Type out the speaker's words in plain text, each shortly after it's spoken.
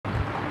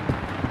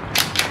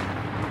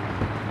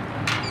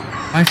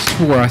I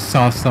swore I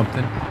saw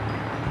something.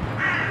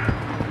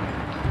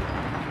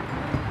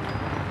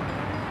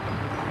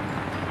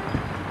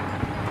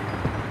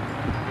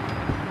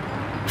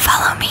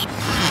 Follow me.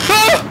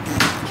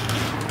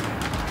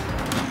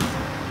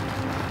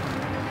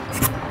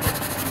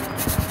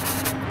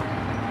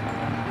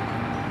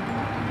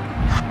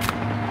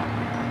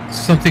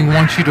 Something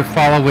wants you to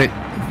follow it to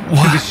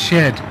the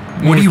shed.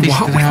 What do you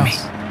northeast want of the with me?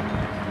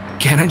 house.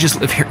 Can't I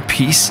just live here in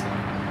peace?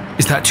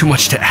 Is that too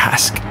much to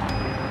ask?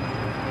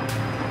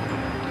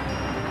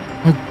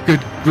 Oh, good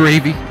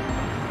gravy.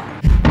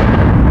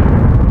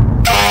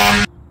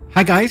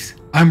 Hi guys,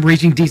 I'm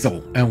Raging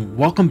Diesel, and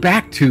welcome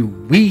back to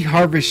We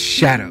Harvest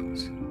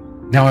Shadows.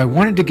 Now I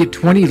wanted to get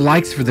 20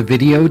 likes for the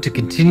video to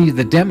continue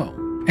the demo,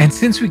 and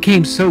since we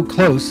came so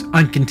close,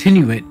 I'm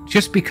continuing it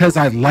just because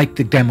I like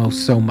the demo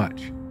so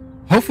much.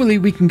 Hopefully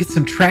we can get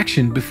some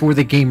traction before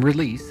the game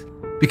release,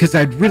 because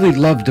I'd really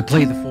love to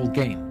play the full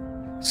game.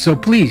 So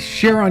please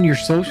share on your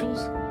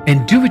socials,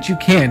 and do what you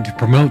can to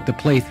promote the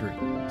playthrough.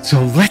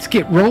 So let's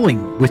get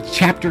rolling with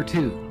Chapter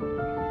 2.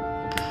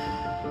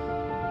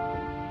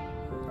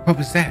 What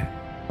was that?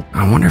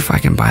 I wonder if I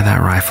can buy that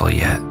rifle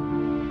yet.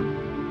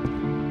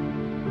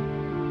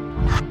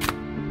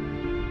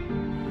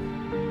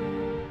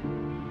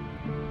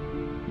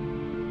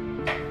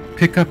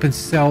 Pick up and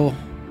sell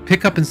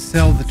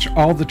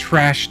all the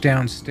trash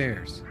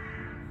downstairs.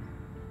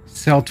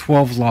 Sell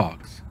 12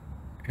 logs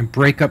and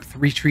break up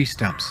 3 tree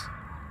stumps.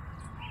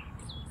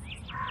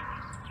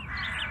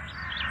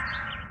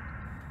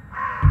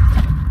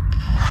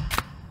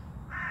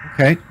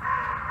 Okay,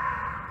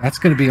 that's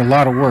going to be a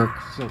lot of work.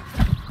 So,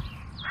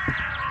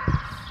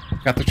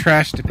 got the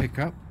trash to pick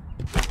up.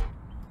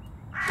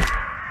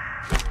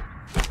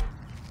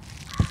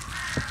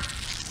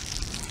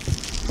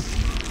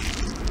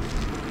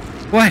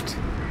 What?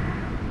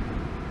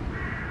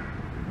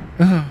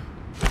 Ugh.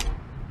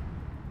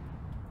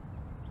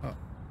 Oh.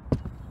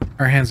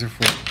 Our hands are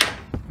full.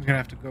 We're gonna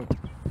have to go.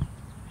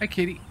 Hi,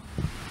 kitty.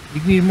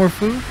 You need more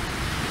food?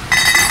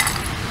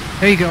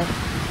 There you go.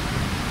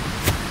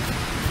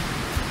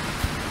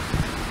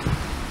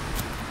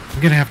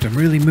 I'm gonna have to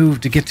really move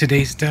to get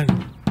today's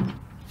done.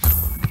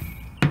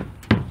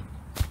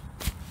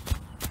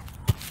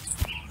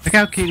 Look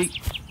out,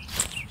 kitty.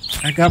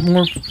 I got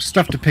more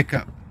stuff to pick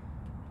up.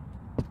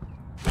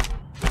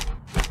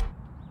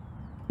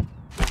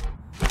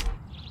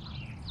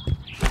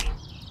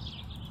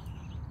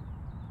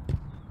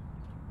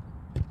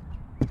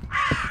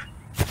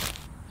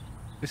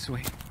 This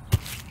way.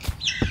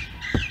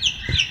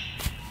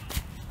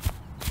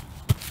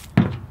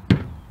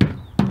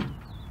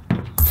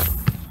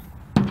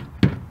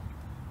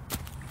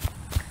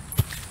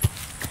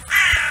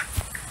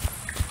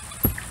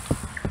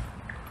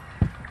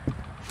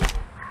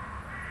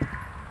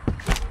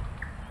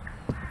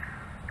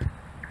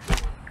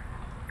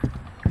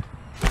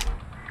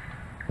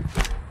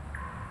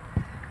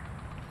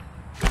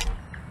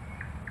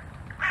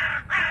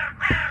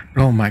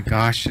 Oh my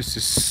gosh, this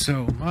is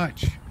so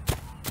much.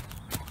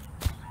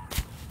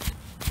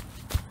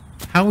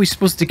 How are we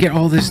supposed to get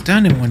all this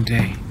done in one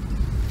day?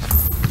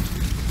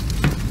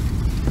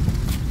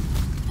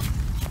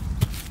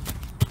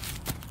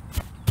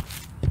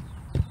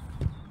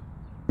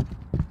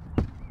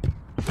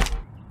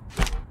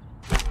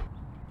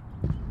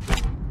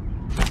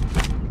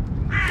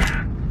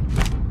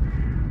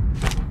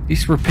 At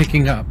least we're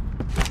picking up.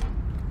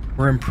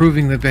 We're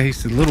improving the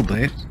base a little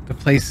bit. The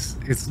place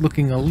is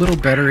looking a little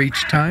better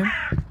each time.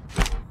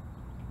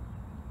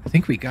 I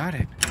think we got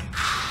it.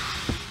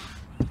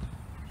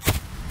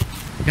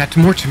 Got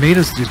more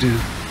tomatoes to do.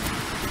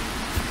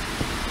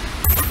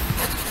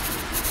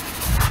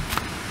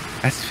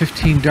 That's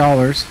 $15.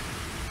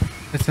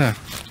 That's a...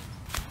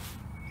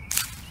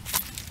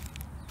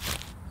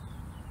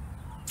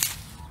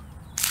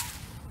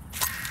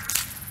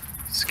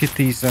 Let's get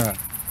these,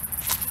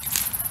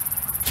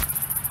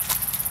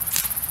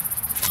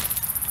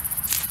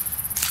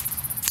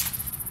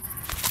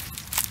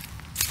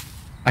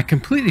 I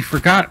completely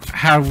forgot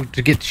how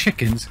to get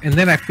chickens, and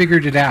then I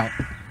figured it out.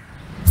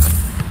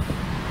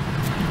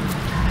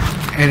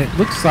 And it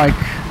looks like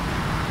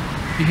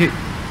you hit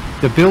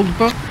the build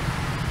book.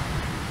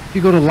 If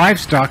you go to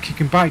livestock, you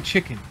can buy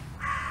chicken.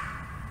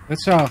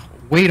 Let's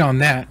wait on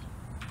that.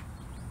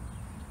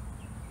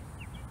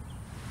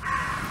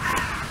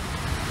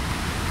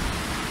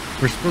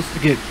 We're supposed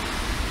to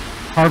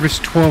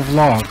harvest 12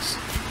 logs.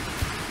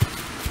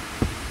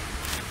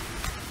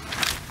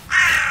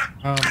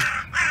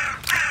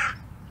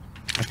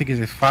 I think, is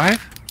it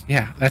 5?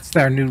 Yeah, that's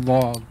our new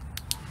log.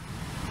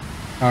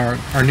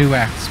 Our new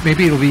axe.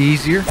 Maybe it'll be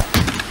easier.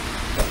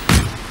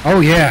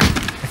 Oh yeah,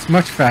 it's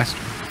much faster.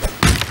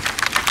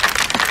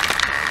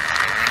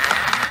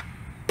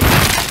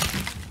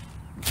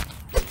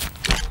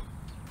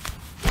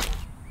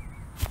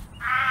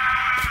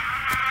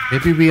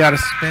 Maybe we ought to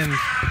spend...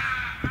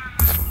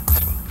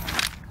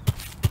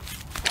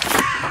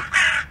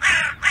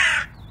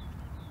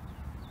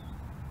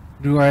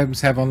 New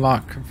items have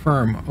unlocked.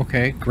 Confirm.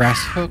 Okay, grass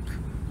hook.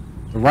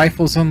 The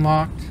rifle's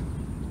unlocked.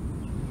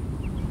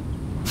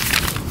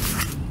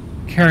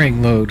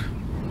 carrying load.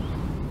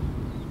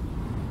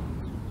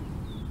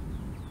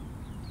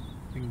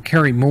 We can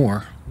carry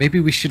more. Maybe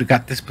we should have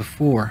got this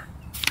before.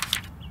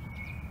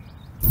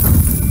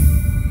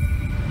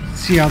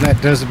 See how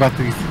that does about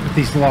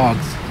these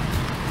logs.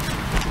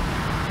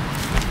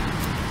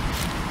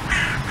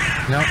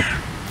 Nope.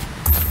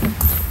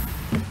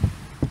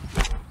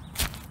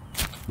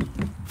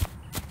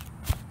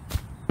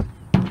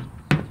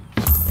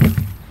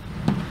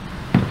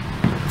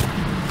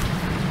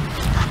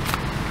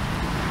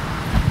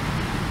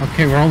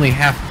 Okay, we're only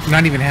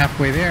not even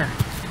halfway there.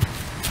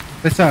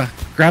 Let's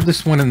grab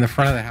this one in the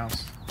front of the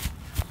house,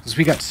 because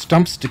we got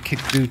stumps to kick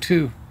through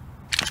too.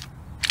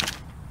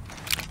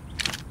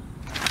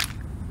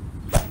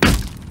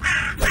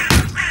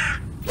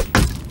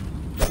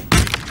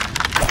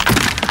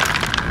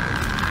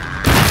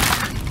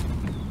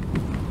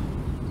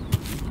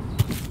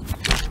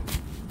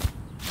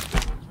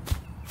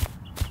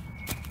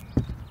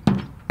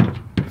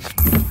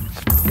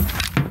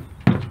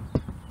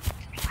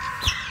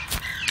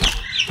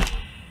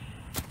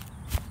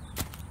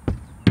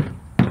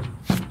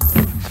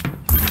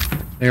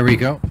 There we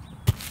go.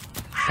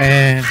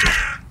 And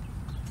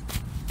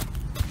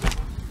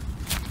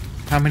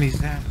how many is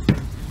that?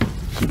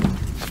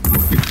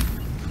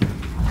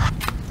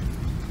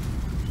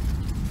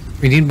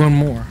 We need one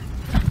more.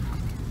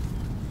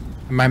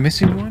 Am I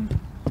missing one?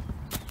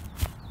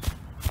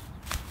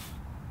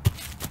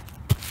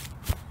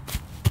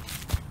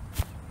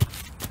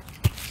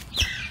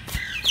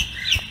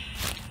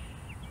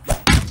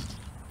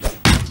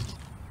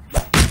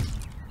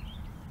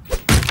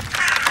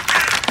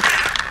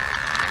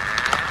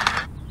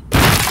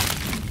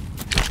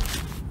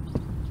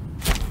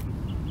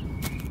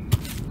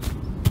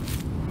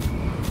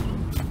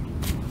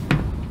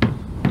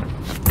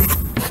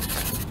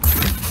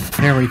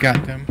 There, we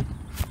got them.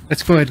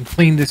 Let's go ahead and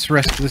clean this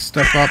rest of this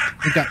stuff up.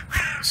 We got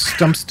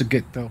stumps to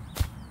get, though.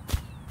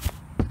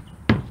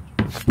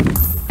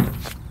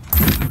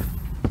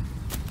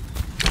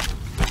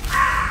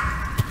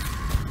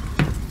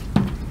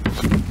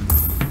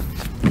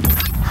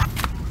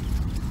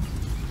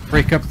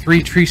 Break up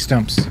 3 tree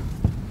stumps.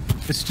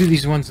 Let's do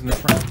these ones in the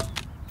front.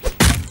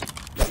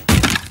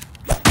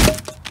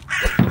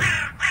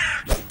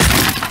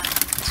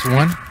 That's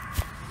one.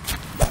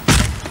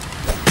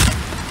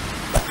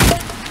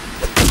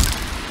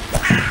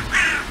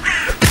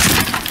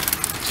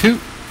 Two.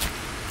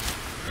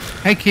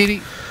 Hey,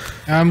 Kitty.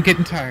 I'm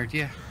getting tired,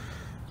 yeah.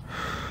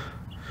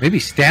 Maybe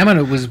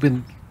stamina was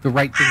been the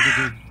right thing to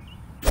do.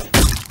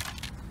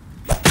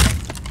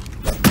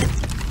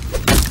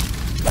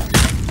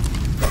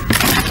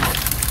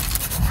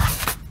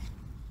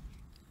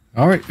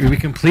 Alright, we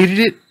completed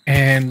it,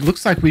 and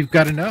looks like we've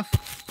got enough.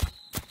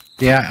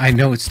 Yeah, I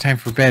know it's time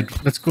for bed.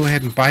 Let's go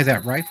ahead and buy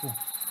that rifle.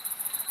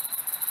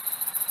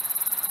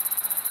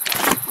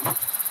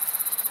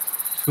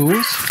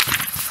 Tools.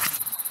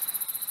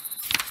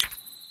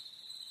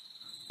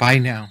 Buy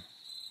now.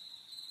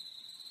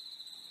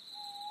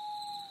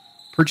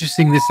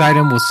 Purchasing this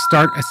item will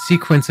start a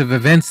sequence of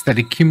events that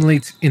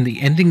accumulates in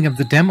the ending of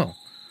the demo.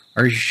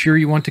 Are you sure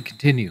you want to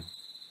continue?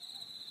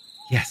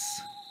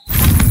 Yes.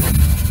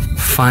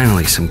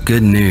 Finally, some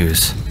good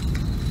news.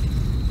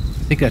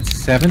 I think that's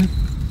 7.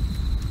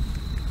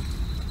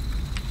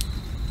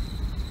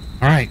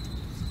 Alright,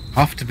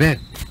 off to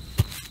bed.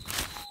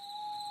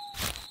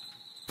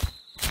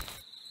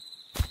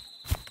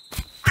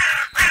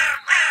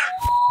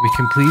 We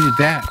completed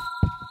that.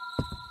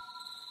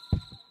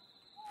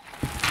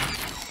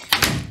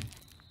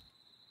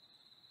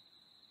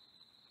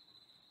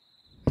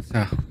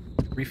 Let's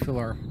refill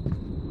our...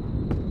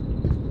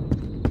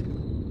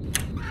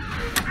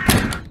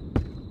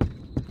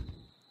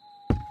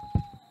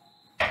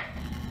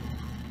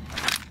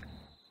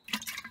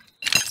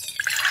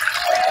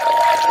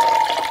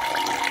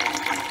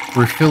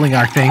 Refilling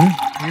our thing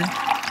here.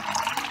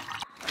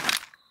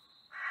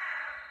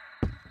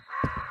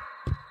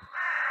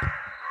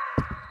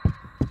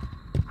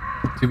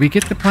 Did we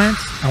get the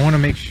plants? I want to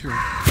make sure.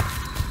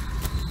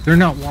 They're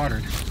not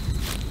watered.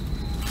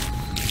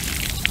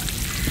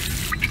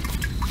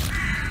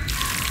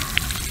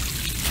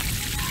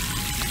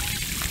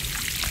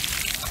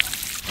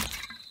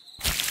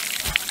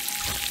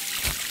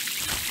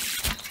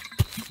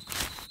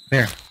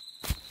 There.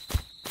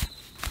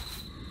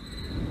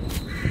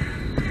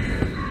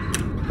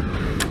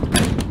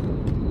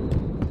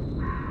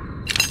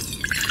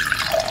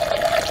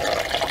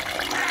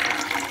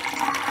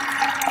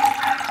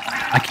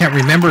 I can't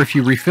remember if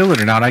you refill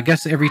it or not. I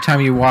guess every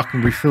time you walk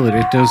and refill it,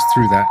 it does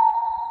through that.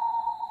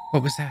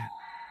 What was that?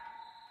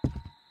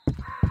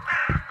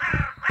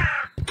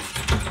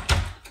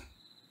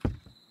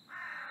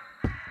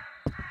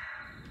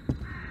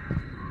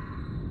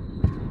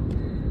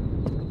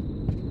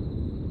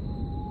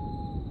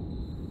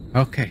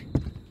 Okay,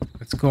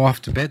 let's go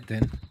off to bed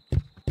then.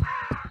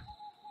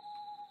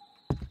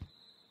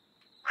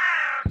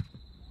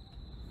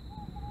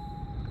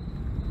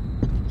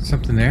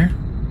 Something there?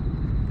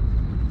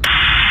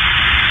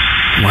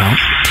 Well,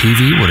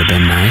 TV would have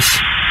been nice.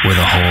 with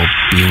a whole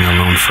being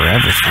alone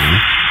forever thing.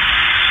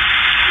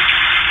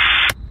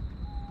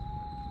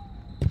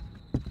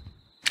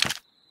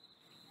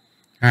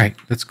 Alright,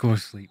 let's go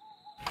to sleep.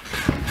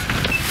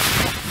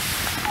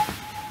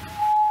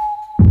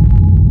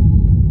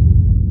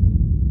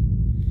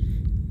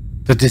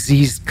 The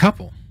diseased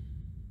couple.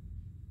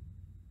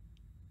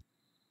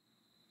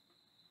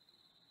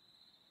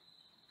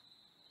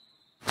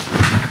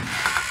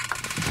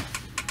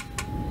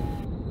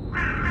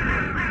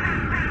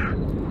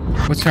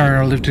 What's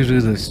our live to do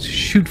this?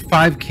 Shoot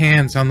 5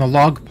 cans on the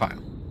log pile.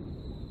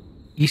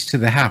 East of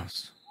the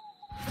house.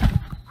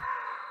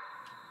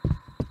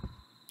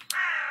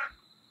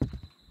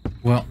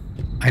 Well,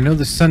 I know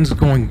the sun's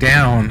going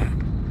down.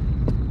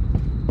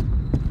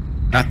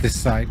 Not this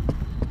side.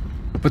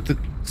 But the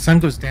sun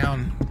goes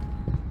down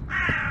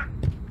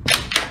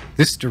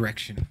this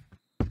direction.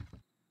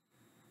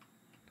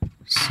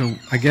 So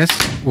I guess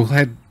we'll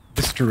head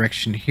this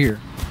direction here.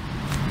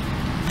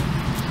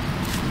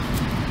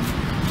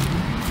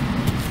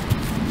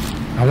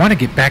 I want to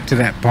get back to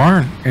that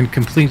barn and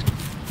complete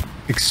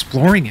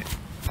exploring it.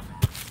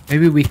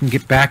 Maybe we can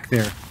get back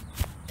there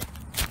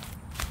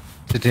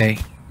today.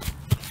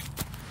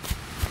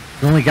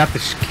 We only got the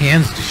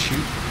cans to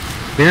shoot.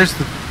 There's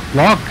the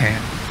log pan.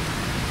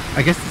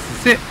 I guess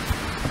this is it.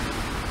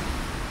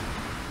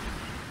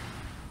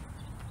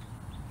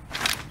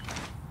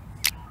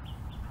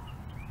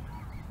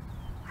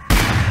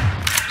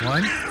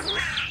 One.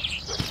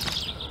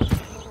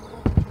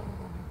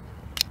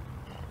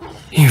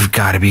 You've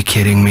got to be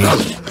kidding me.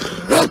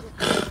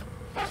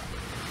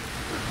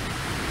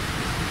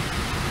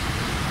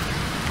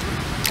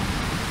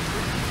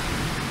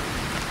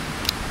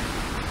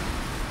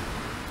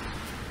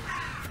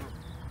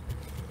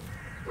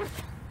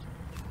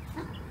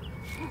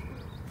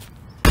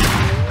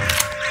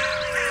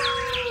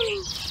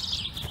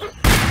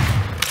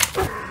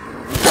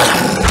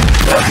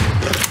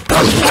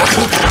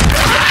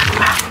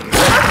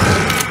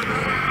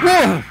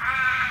 Whoa!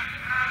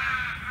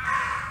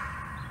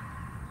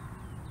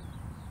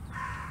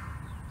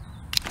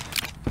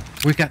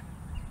 We got...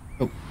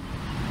 Oh.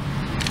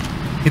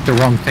 Hit the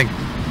wrong thing.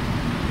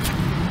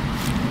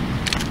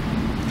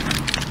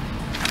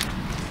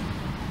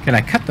 Can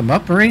I cut them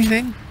up or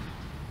anything?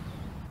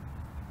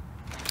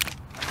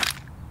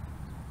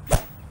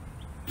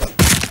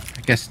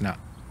 I guess not.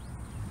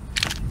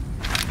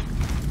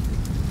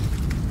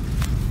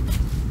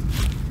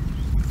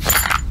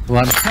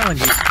 Well, I'm telling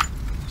you,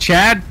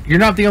 Chad, you're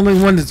not the only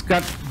one that's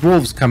got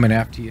wolves coming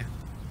after you.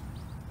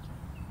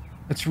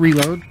 Let's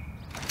reload.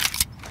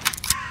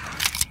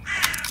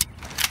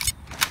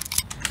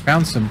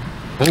 Found some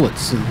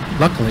bullets,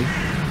 luckily.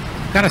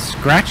 Got a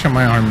scratch on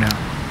my arm now.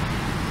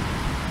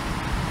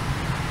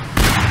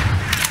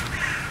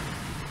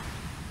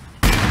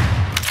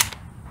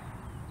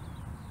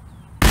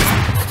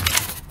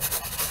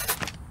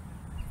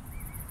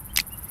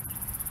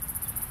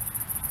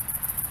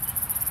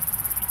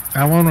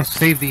 I want to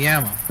save the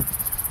ammo.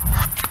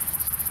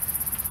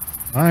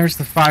 Well, there's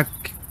the 5.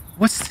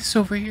 What's this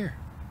over here?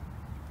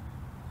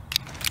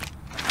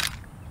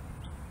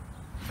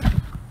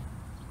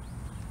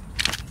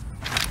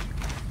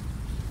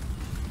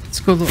 Let's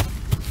go look.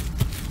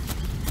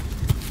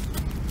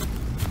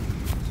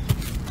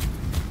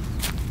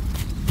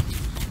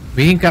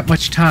 We ain't got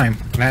much time,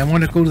 and I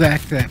want to go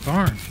back to that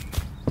barn.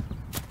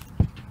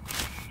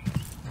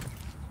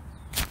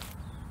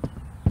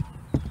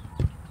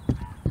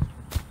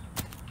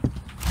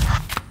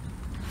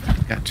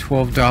 Got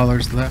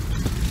 $12 left.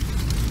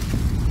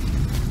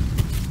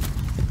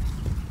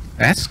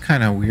 That's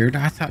kind of weird.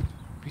 I thought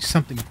it'd be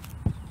something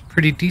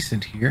pretty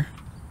decent here.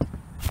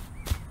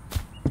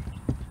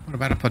 What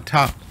about up on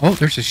top? Oh,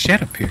 there's a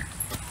shed up here.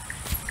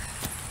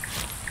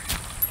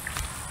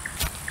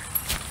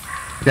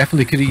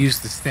 Definitely could have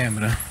used the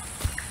stamina.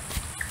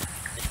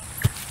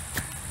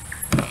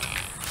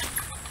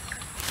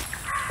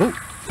 Oh,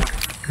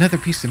 another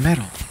piece of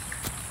metal.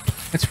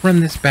 Let's run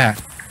this back.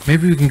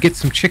 Maybe we can get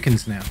some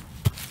chickens now.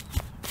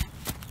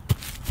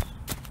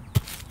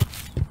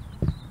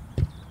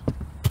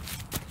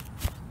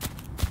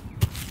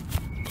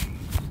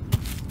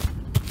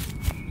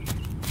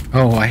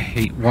 Oh, I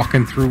hate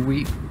walking through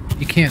wheat.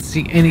 You can't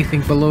see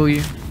anything below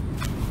you.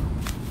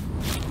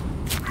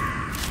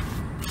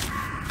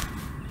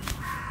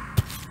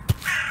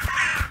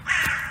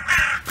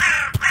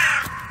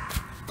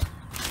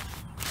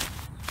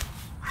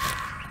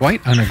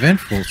 Quite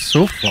uneventful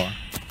so far.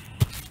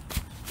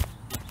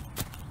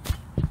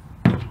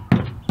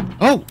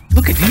 Oh,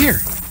 look at here.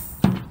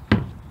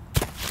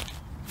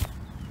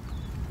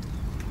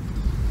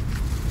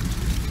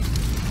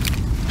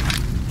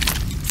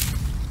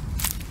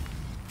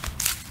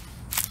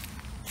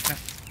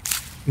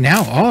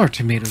 Now all our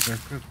tomatoes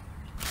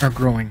are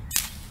growing.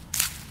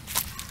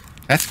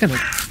 That's gonna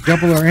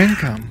double our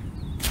income.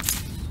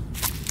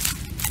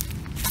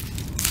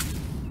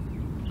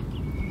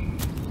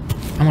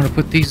 I'm gonna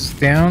put these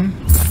down.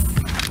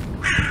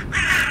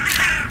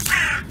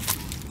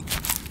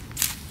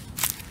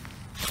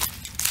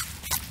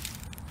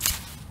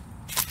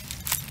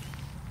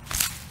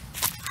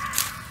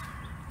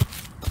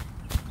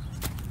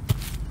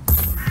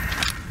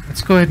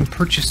 go ahead and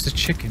purchase the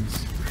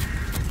chickens.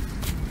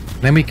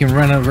 Then we can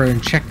run over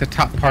and check the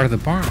top part of the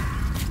barn.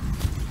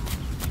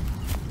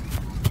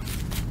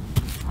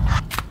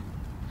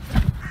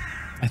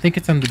 I think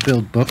it's on the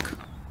build book.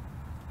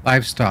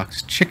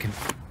 Livestock's chicken.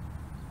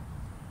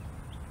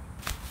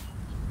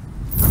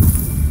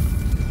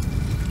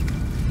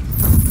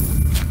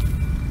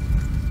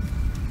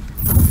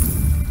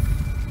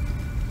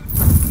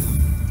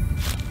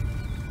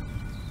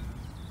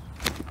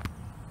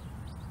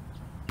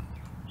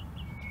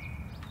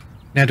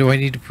 Now, do I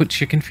need to put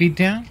chicken feed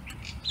down?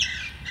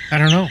 I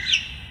don't know.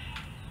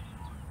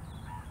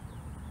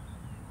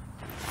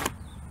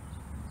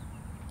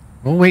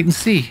 We'll wait and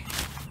see.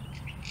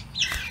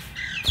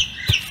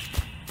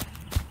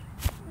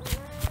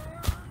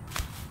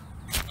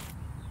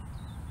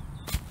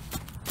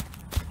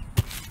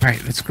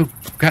 Alright, let's go.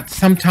 Got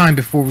some time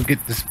before we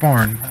get this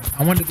barn.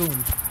 I want to go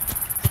and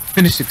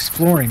finish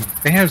exploring.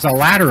 There's a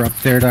ladder up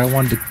there that I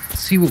wanted to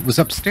see what was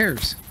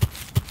upstairs.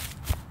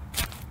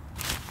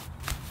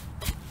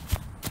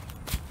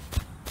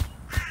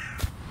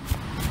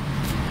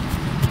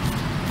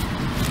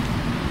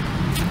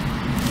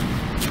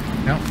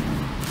 No.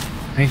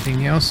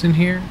 Anything else in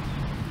here?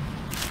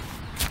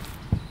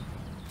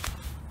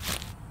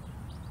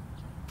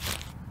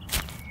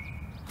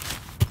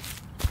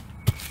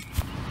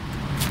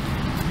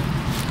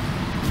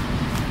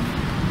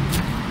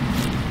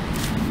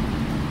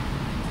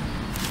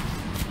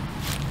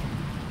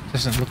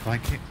 Doesn't look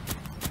like it.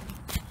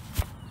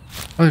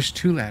 Oh, there's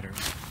two ladders.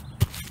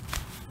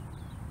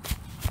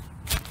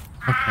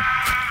 Okay.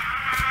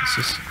 This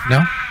is...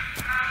 No?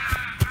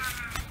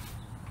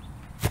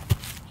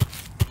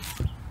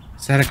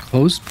 Is that a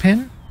closed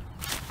pen?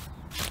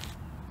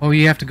 Oh,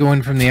 you have to go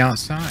in from the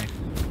outside.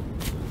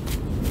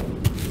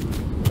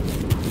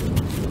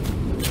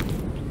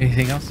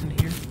 Anything else in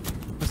here?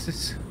 What's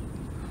this?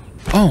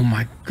 Oh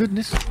my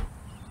goodness.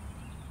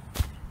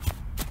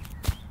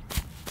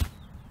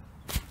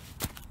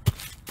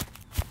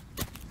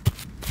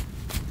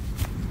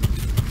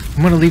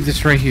 I'm gonna leave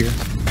this right here.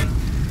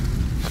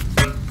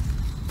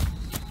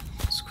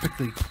 Let's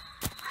quickly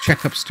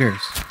check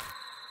upstairs.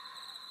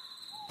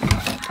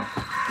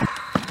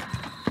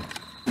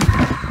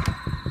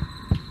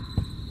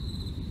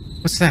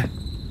 What's that?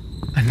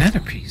 Another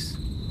piece.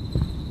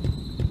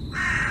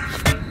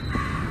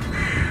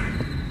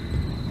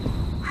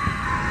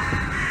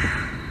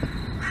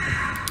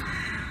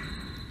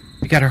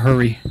 We gotta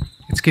hurry.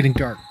 It's getting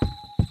dark.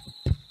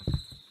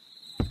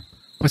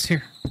 What's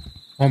here?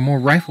 Want more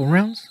rifle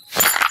rounds?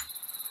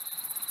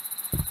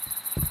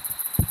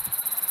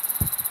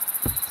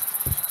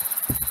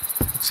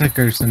 Looks like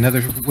there's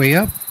another way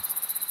up.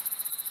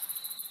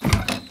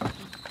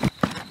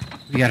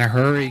 We gotta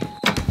hurry.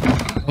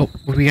 Oh,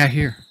 what do we got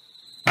here?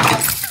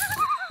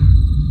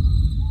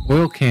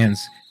 Oil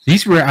cans.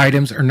 These rare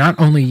items are not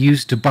only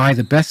used to buy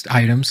the best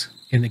items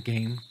in the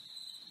game,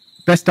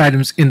 best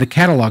items in the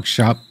catalog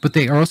shop, but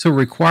they are also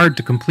required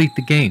to complete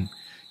the game.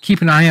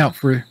 Keep an eye out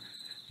for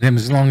them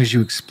as long as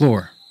you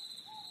explore.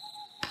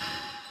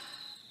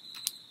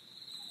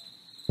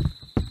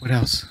 What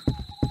else?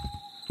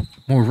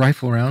 More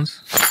rifle rounds.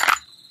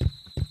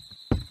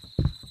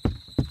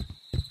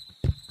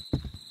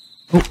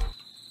 Oh,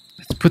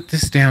 let's put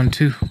this down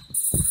too.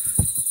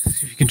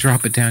 See if you can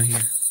drop it down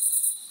here.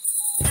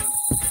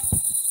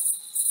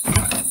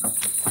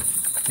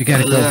 We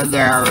gotta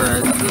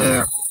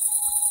go.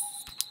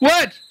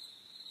 What?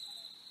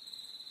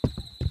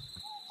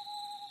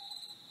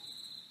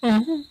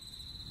 Uh-huh.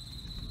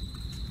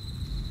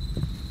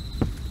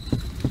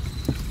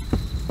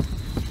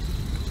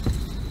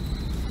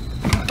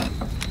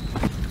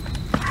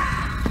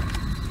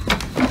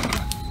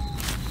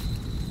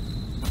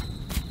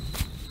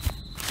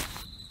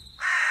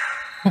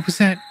 What was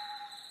that?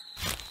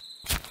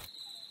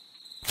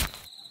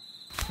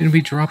 Didn't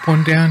we drop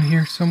one down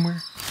here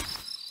somewhere?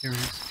 There it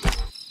is.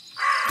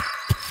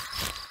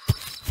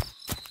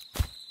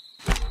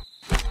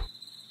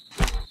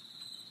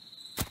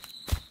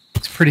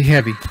 It's pretty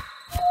heavy.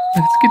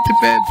 Let's get to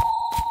bed.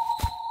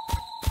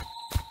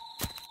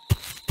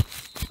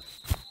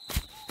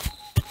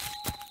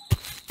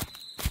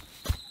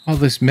 All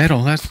this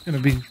metal, that's going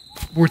to be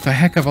worth a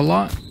heck of a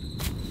lot.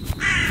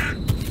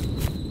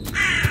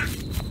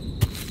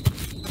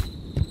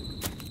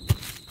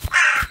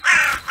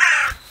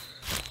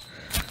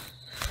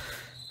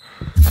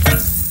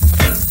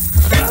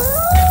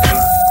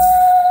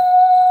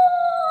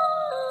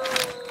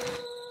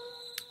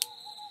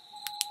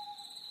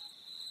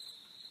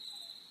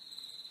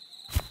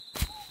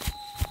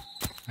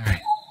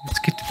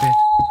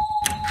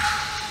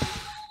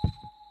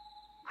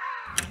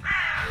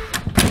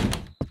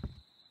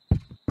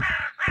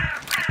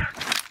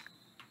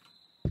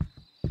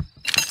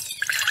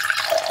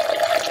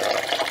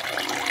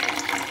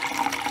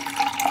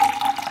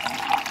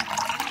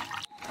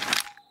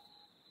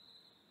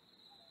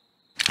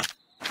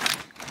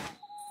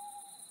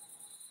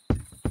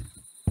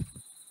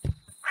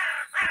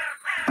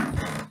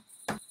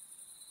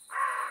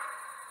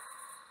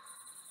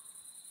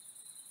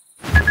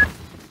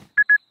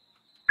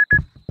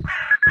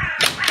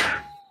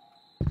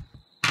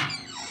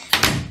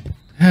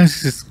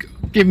 This is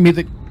giving me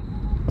the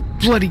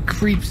bloody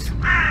creeps.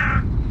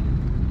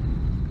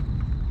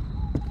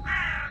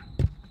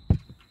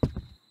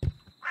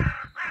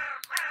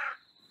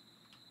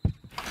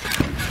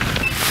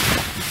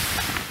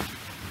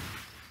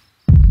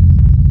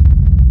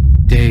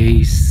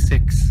 Day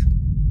 6.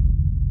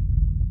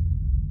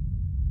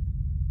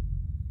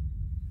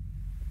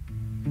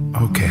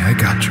 Okay, I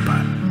got you,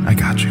 bud. I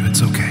got you.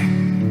 It's okay.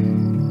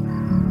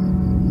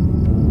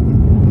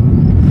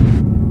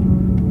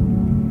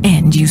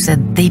 And you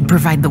said they'd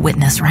provide the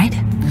witness, right?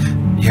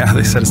 Yeah,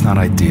 they said it's not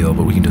ideal,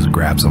 but we can just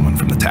grab someone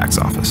from the tax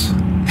office.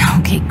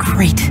 Okay,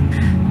 great.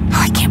 Oh,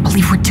 I can't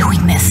believe we're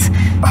doing this.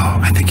 Oh,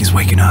 I think he's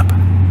waking up.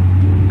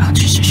 Oh,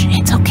 shh.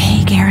 It's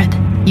okay, Garrett.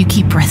 You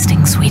keep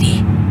resting,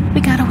 sweetie.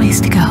 We got a ways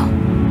to go.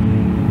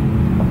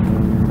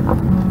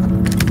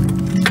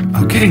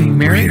 Okay,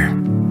 Mary. we're here.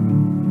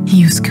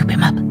 You scoop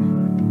him up.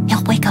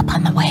 He'll wake up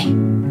on the way.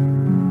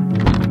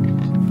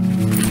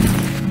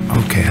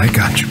 Okay, I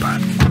got you,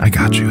 bud. I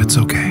got you. It's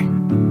okay.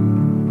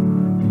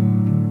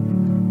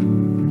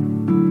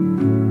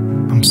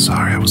 I'm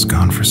sorry I was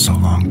gone for so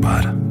long,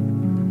 bud.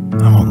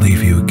 I won't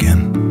leave you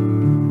again.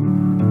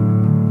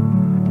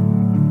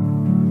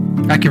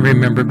 I can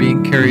remember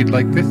being carried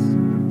like this.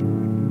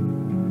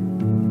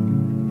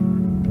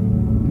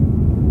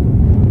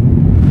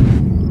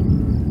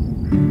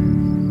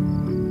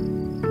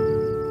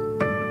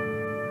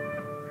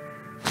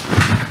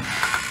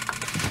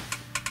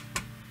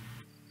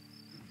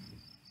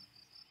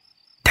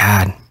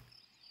 Dad,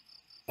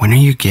 when are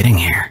you getting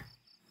here?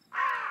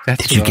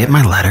 That's Did you get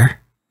my letter?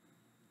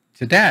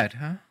 to Dad,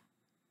 huh?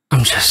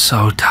 I'm just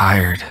so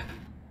tired.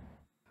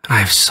 I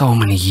have so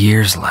many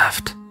years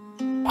left.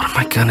 What am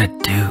I gonna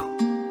do?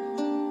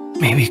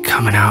 Maybe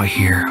coming out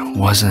here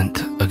wasn't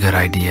a good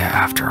idea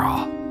after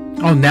all.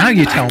 Oh, now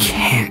you But tell I me.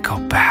 can't go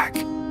back.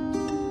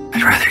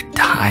 I'd rather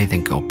die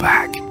than go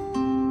back.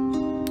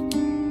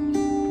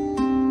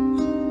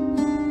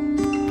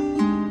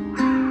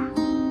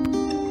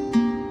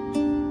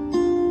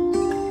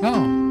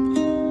 Oh.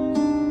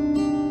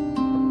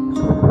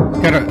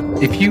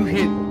 If you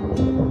hit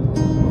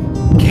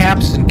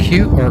caps and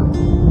Q, or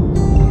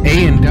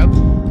A and W,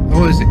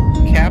 oh, is it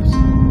caps?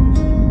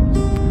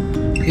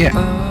 Yeah.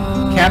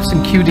 Caps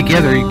and Q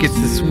together, it gets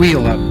this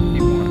wheel up if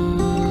you want.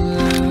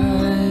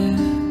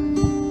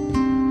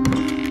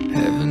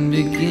 Heaven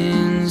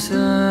begins,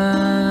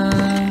 hell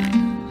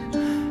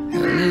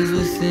is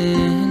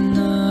within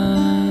us.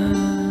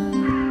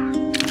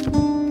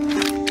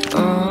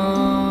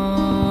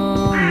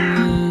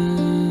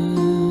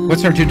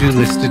 What's our to-do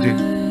list to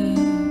do?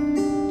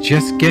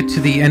 Just get to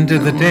the end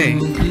of the day.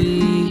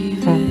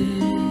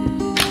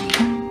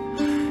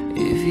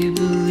 If you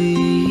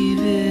believe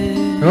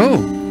it, Oh,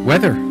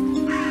 weather.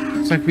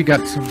 Looks like we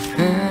got some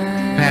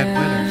bad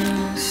weather.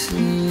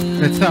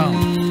 That's all.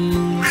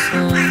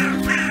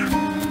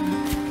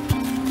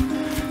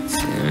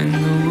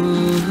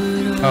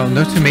 Oh,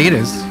 no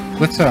tomatoes.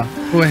 Let's go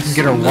ahead and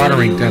get our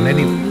watering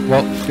done.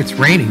 Well, it's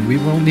raining. We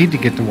won't need to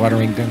get the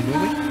watering done, will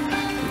we?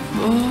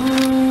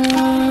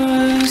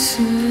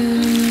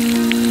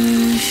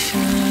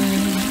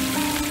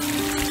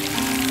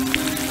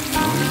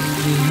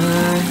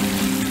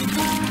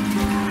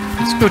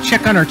 Let's go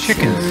check on our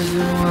chickens.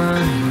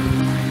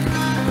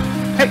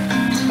 Hey,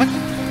 what?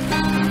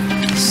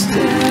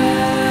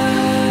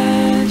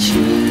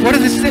 What are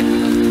this thing?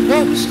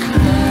 Whoa.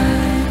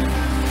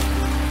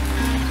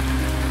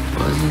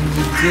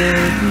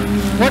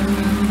 What?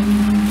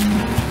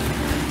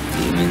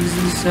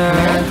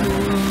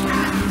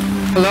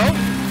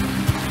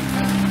 Hello?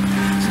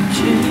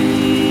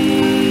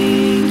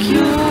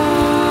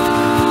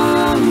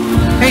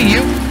 Hey,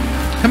 you.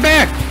 Come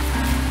back.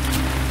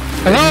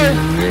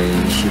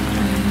 Hello?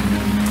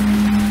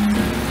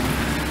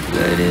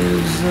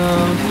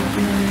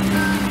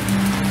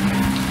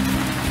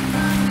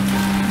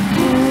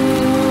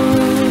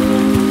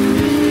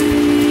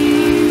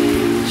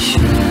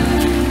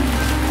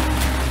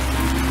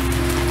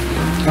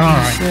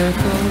 Alright.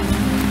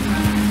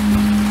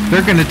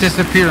 They're gonna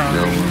disappear on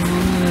me.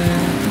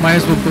 Might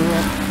as well go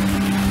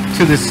up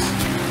to this.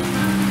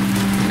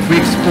 We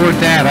explored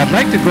that. I'd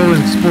like to go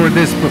and explore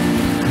this, but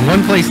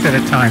one place at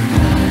a time.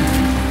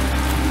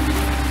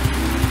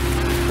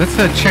 Let's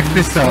check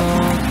this out.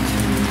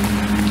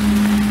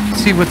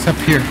 See what's up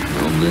here.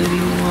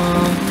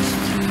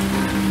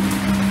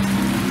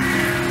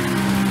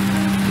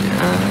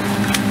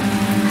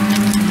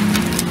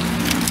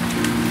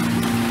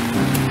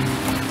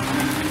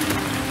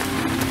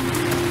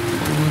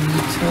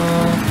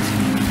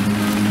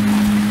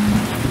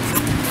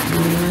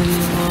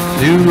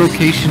 New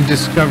location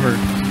discovered.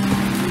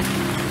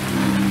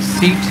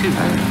 C2.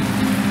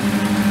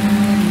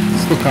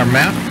 Let's look our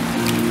map.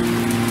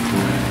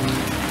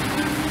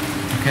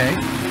 Okay.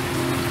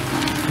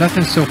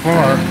 Nothing so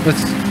far.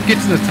 Let's get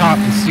to the top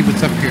and see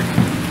what's up here.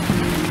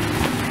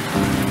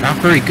 Not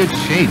very good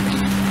shape.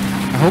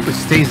 I hope it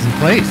stays in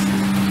place.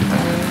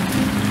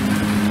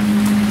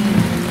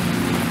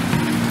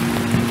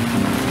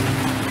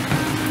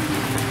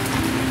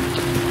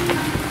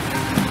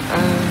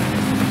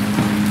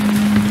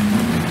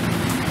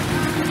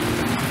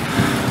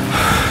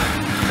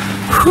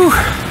 Whew.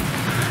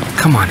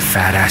 Come on,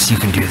 fat ass, you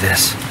can do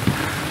this.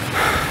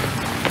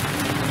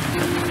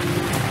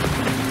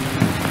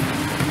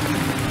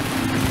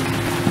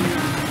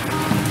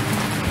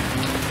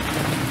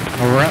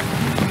 All right.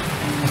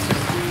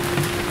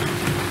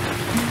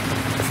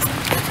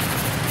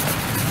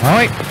 All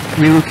right,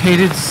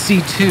 relocated to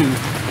C2.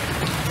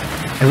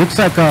 It looks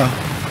like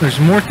there's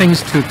more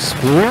things to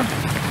explore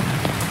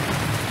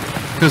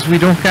because we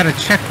don't got a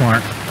check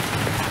mark.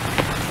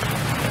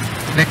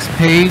 Next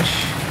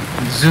page,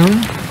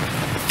 zoom.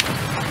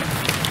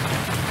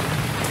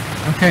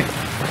 Okay.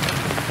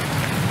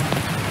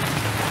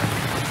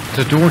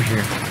 There's a door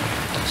here.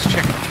 Let's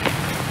check it.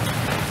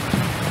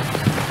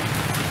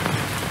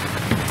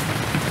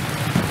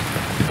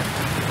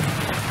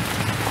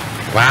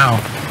 Wow.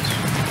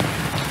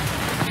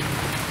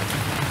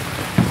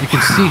 You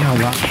can see how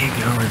long. I can't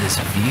get over this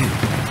view.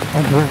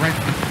 Oh, we're right.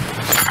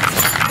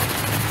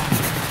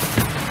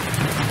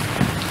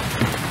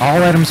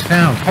 All items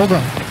found. Hold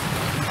on.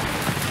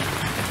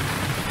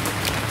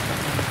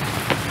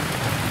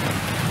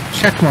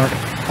 Check mark.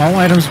 All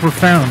items were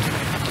found.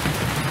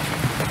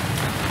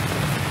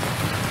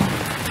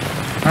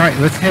 Alright,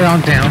 let's head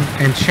on down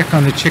and check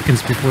on the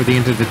chickens before the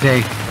end of the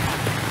day.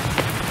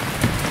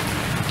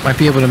 Might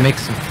be able to make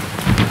some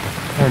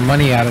more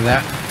money out of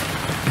that.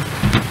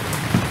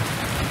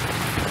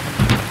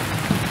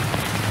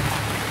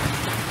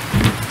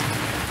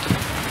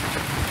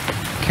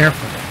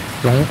 Careful.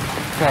 Don't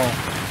fall.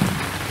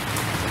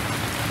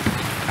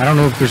 I don't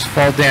know if there's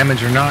fall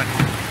damage or not.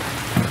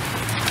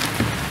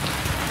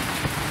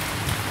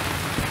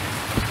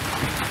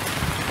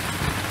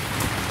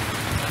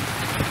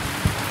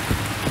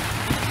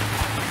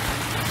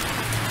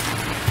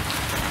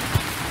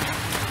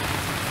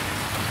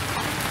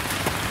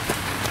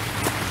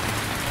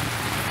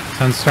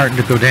 Sun's starting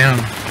to go down.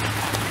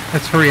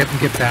 Let's hurry up and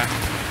get back.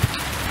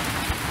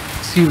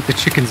 See what the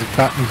chickens have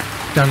gotten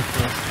done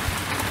for us.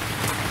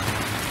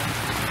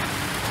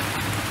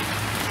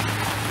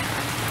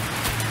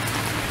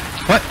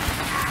 What?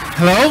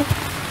 Hello?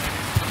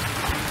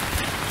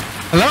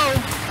 Hello?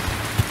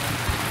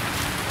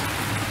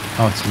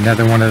 Oh, it's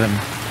another one of them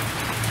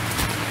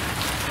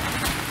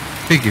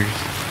figures.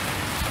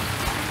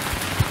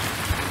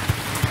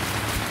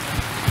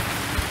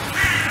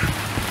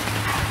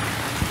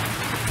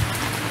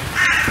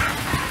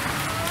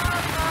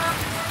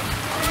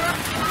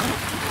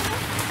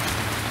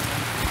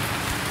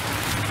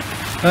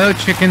 Hello,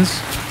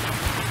 chickens.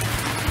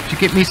 Did you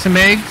get me some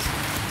eggs?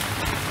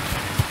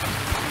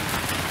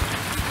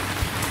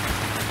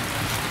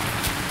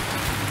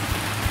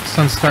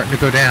 Sun's starting to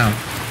go down.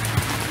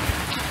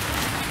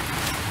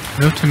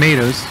 No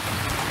tomatoes.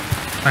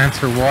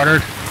 Plants are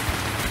watered.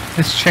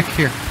 Let's check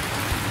here.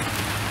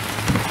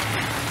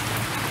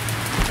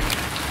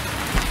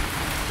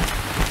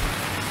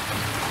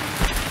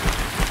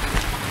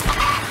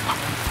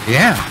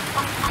 Yeah,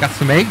 got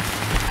some eggs.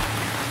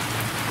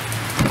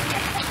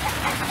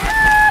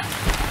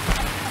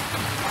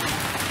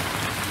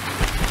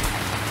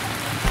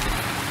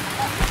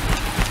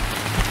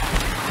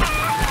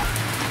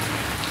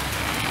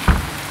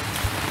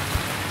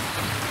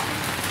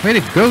 Way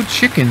to go,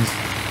 chickens.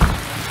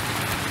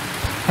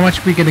 How much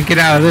are we gonna get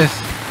out of this?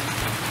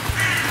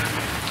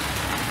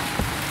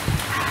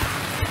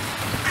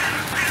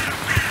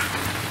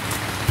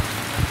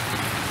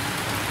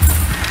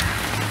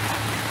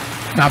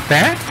 Not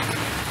bad.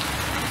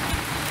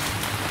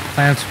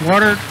 Plants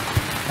watered.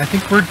 I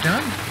think we're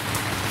done.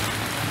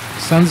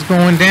 Sun's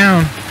going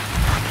down.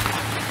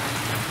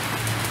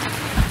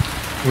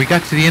 We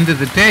got to the end of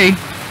the day.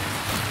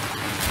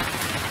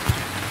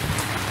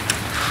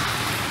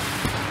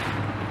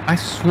 I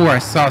swore I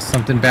saw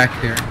something back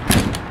there.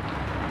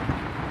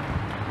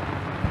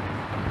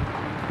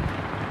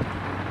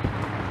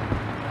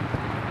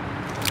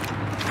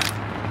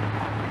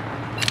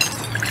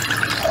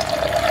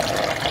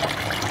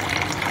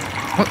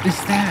 What is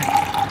that?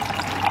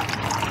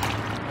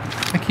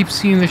 I keep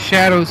seeing the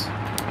shadows.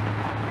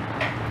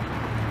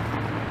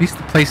 At least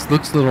the place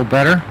looks a little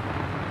better.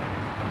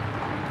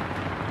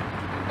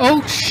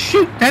 Oh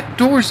shoot, that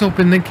door's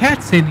open, the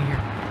cat's in here.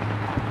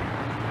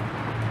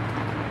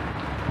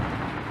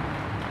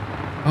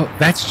 Oh,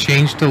 that's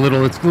changed a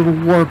little. It's a little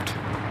warped.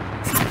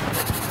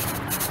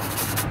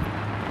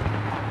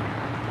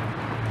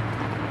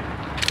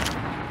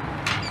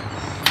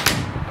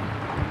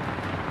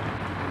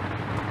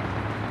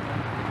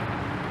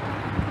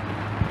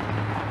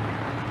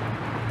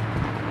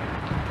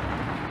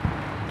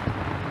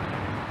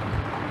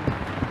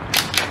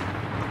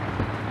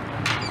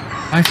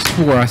 I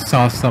swore I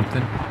saw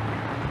something.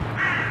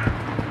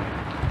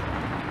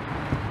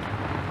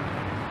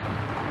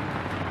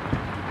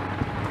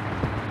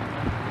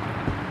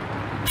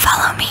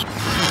 Follow me.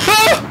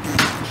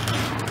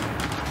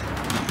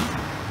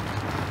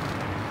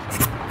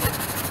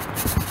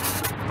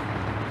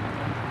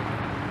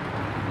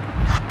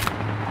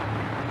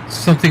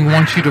 Something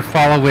wants you to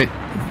follow it to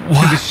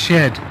the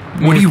shed.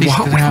 What do you northeast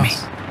want of the with me?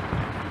 house.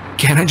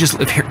 Can't I just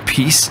live here in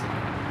peace?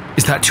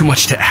 Is that too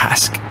much to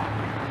ask?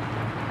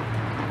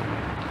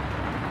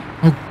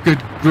 Oh,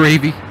 good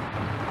gravy.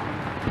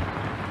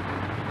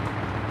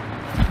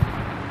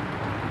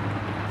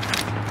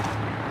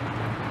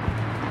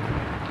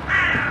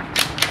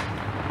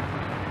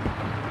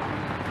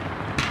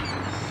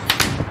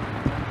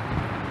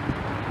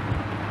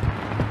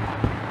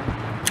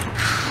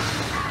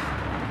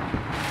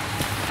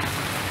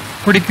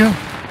 Where'd he go?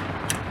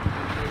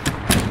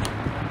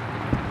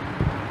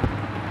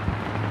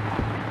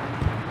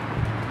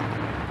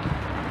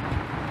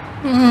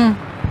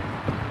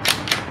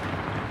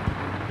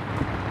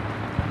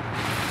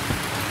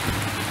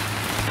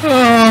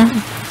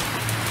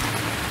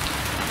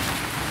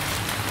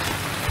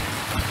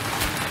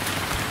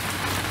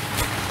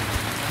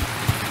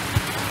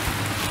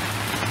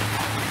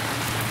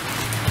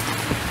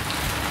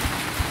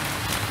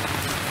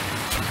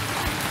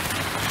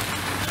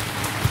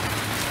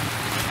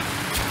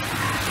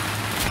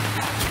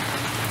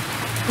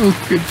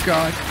 Oh, good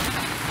God.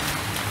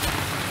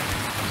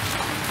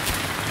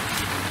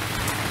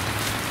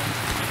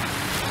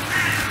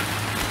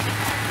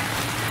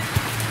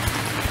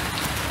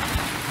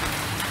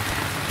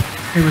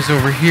 It was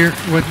over here,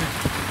 wasn't it?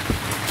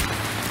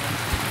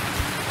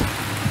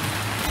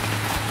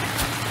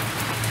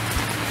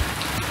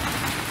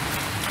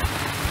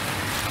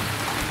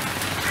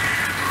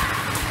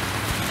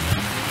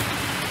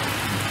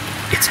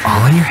 It's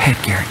all in your head,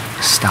 Garrett.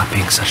 Stop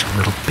being such a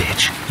little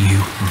bitch,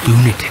 you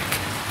lunatic.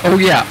 Oh,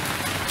 yeah.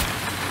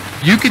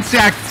 You can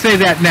say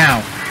that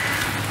now.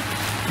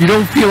 You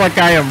don't feel like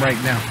I am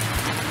right now.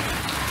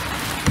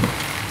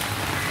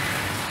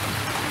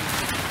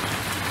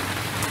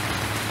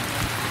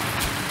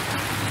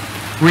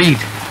 Reed.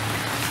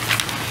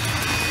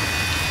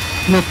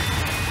 Look.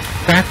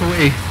 Back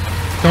away.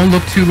 Don't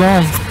look too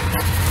long.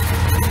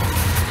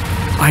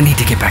 I need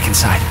to get back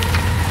inside.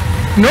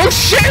 No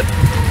shit!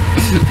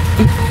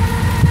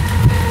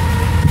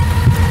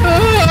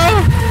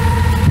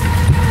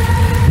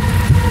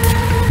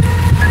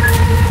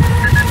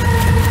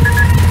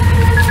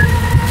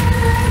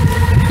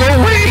 Go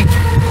away!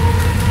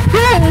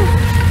 Go!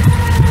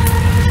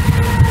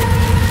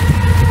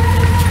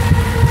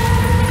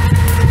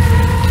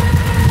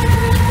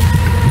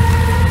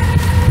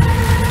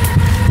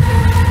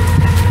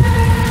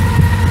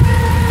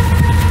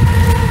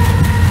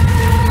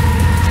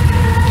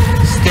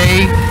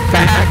 Stay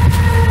back!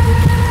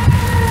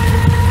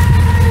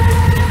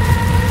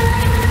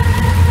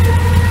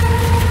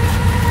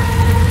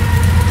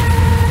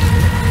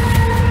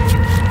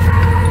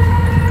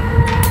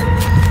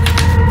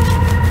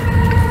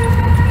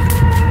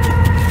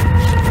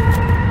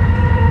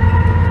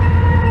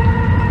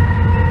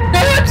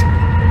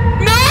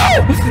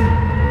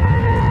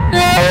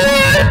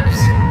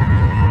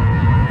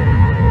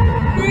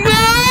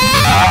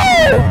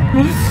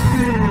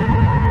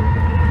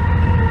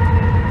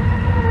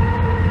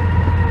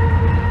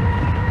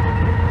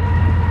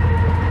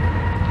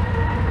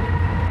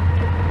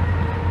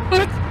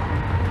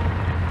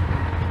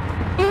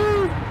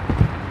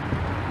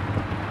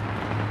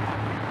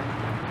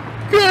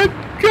 Good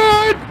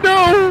God,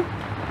 no!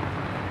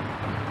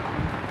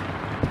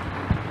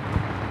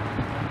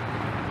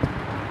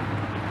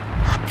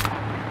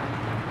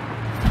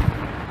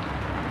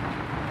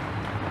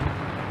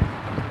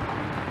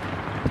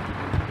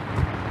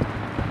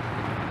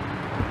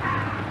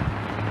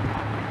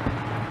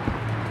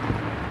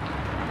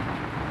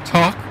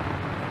 Talk?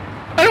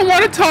 I don't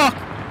want to talk!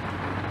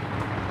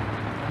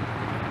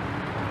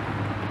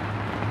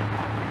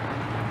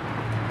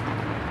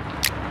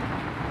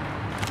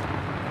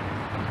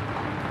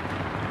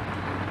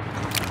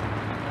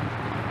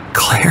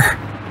 Claire,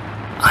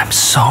 I'm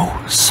so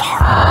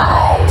sorry.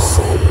 I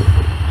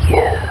see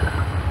you.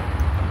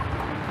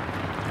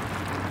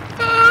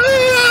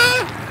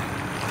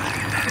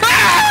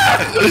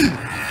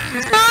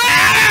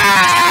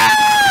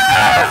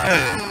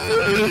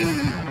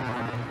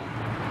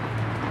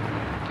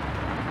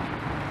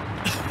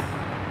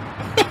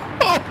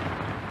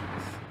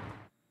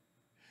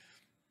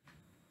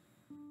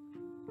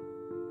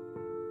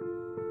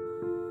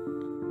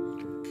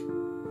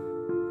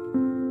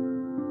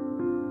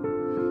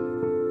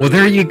 Well,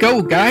 there you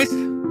go, guys.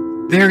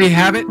 There you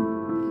have it.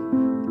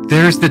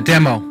 There's the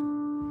demo.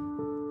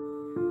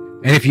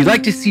 And if you'd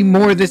like to see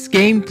more of this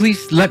game,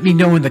 please let me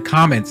know in the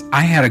comments.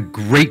 I had a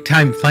great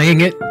time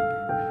playing it,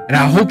 and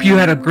I hope you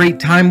had a great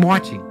time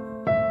watching.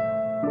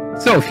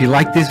 So if you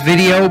like this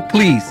video,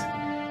 please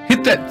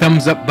hit that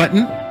thumbs up button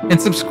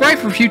and subscribe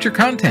for future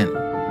content.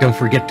 Don't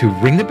forget to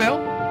ring the bell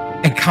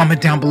and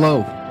comment down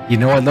below. You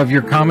know I love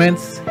your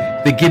comments.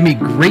 They give me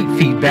great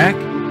feedback,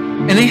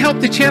 and they help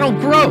the channel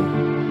grow.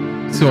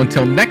 So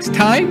until next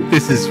time,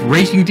 this is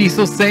Raging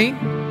Diesel saying,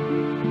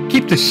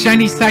 keep the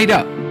shiny side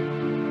up.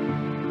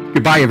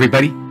 Goodbye,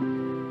 everybody.